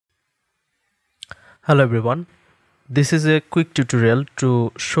Hello everyone, this is a quick tutorial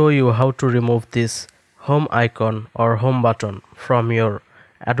to show you how to remove this home icon or home button from your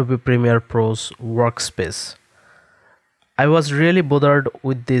Adobe Premiere Pro's workspace. I was really bothered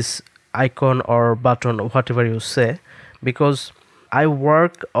with this icon or button, whatever you say, because I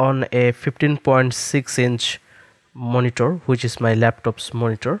work on a 15.6-inch monitor, which is my laptop's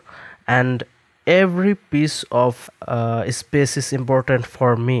monitor, and every piece of space is important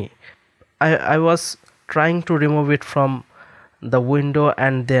for me. I was trying to remove it from the window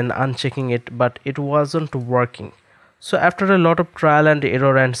and then unchecking it, but it wasn't working. So after a lot of trial and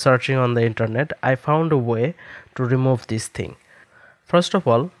error and searching on the internet, I found a way to remove this thing. First of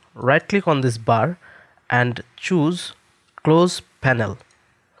all, right click on this bar and choose close panel.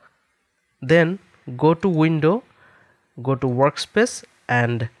 Then go to window, go to workspace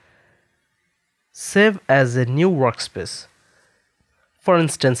and save as a new workspace. For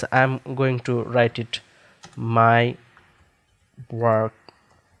instance, I'm going to write it my work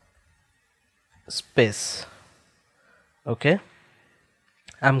space. Okay,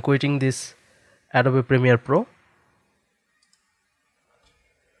 I'm quitting this Adobe Premiere Pro.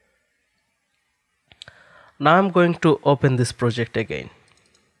 Now I'm going to open this project again.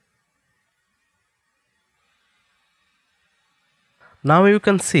 Now you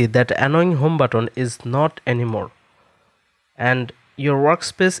can see that annoying home button is not anymore, and your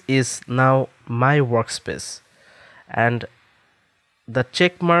workspace is now my workspace, and the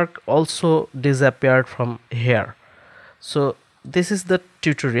check mark also disappeared from here. So this is the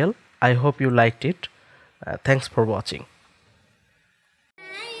tutorial. I hope you liked it. Thanks for watching.